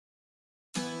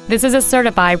This is a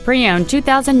certified pre-owned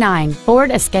 2009 Ford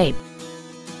Escape.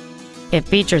 It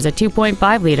features a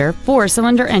 2.5-liter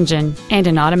four-cylinder engine and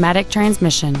an automatic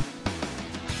transmission.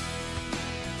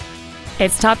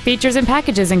 Its top features and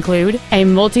packages include a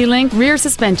multi-link rear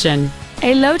suspension,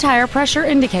 a low tire pressure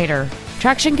indicator,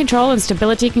 traction control and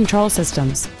stability control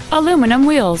systems, aluminum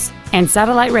wheels, and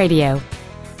satellite radio.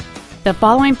 The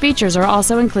following features are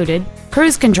also included: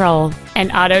 cruise control, an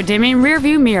auto-dimming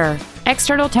rear-view mirror,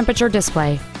 external temperature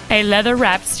display, a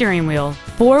leather-wrapped steering wheel,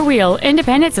 four-wheel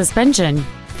independent suspension,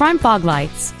 front fog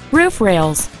lights, roof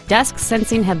rails,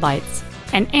 dusk-sensing headlights,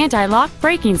 an anti-lock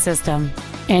braking system,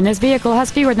 and this vehicle has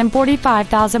fewer than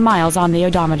 45,000 miles on the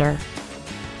odometer.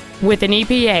 With an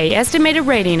EPA estimated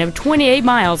rating of 28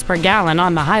 miles per gallon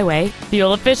on the highway,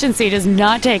 fuel efficiency does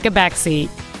not take a backseat.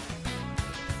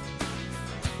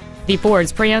 The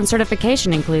Ford's pre-owned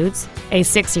certification includes a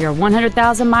 6-year,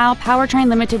 100,000-mile powertrain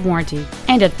limited warranty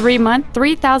and a 3-month,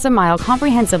 3,000-mile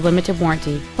comprehensive limited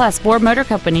warranty, plus Ford Motor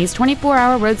Company's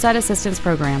 24-hour roadside assistance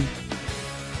program.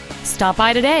 Stop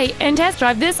by today and test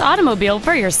drive this automobile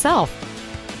for yourself.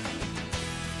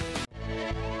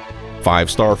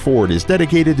 5-Star Ford is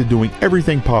dedicated to doing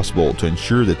everything possible to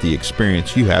ensure that the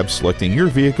experience you have selecting your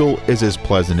vehicle is as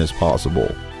pleasant as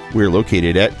possible. We're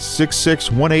located at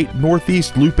 6618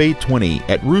 Northeast Loop 820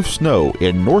 at Roof Snow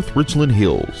in North Richland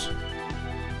Hills.